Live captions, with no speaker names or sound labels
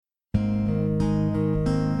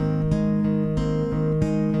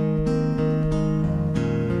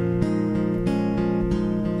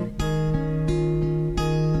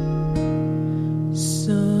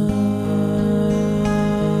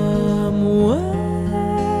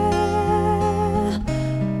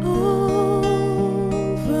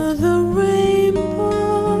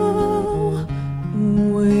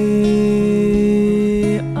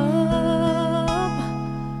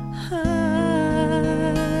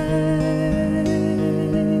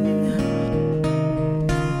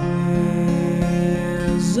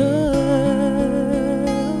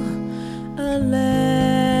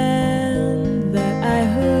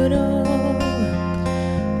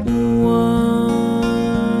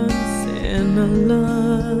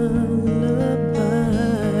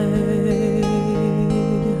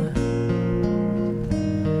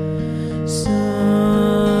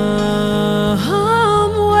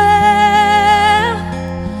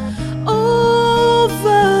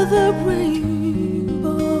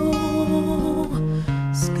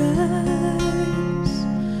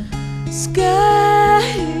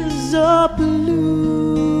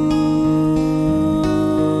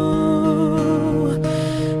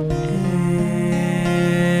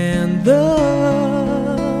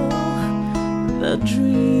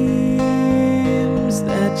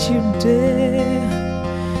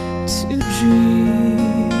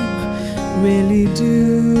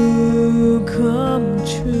do come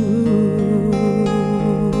true.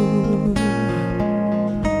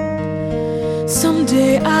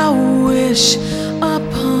 Someday I wish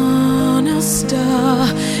upon a star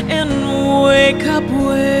and wake up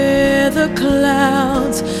where the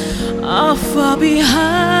clouds are far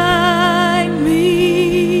behind me,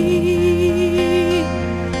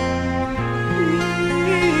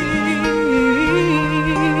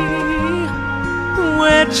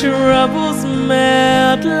 where troubles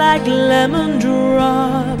melt like lemon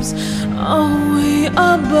drops away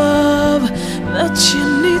above the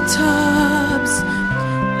chimney tops.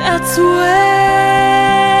 That's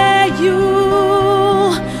where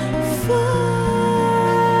you'll find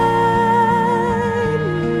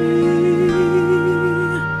me.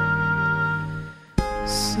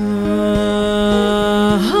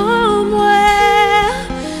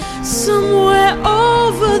 Somewhere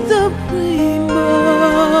over the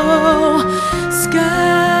rainbow,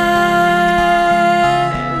 skies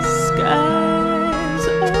are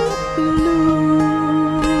blue,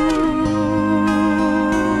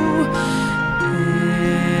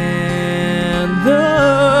 and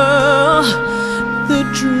the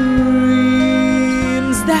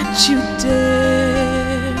dreams that you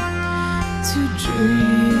dare to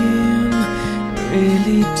dream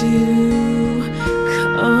really do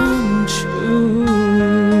come true.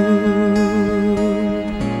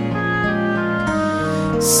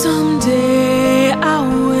 Someday I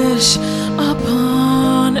wish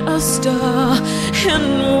upon a star and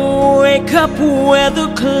wake up where the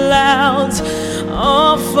clouds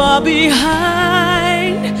are far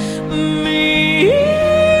behind me,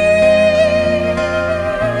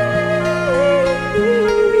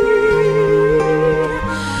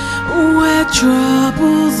 where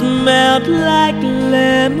troubles melt like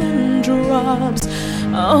lemon drops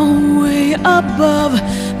away above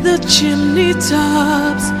the chimney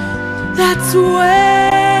tops. That's where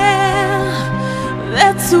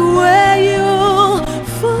you'll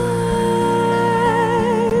find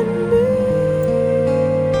me.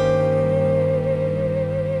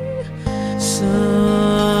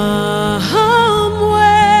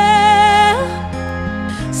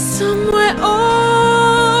 Somewhere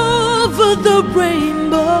over the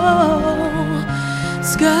rainbow,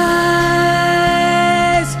 skies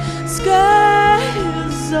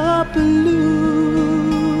are blue,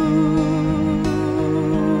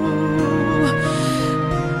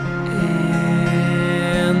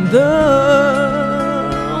 and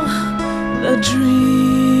the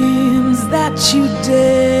dreams that you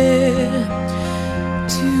dare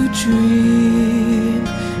to dream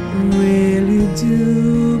really do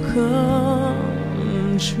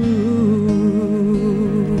come true.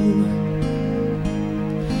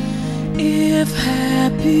 If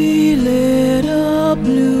happy little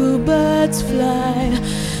bluebirds fly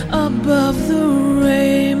above the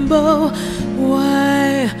rainbow, why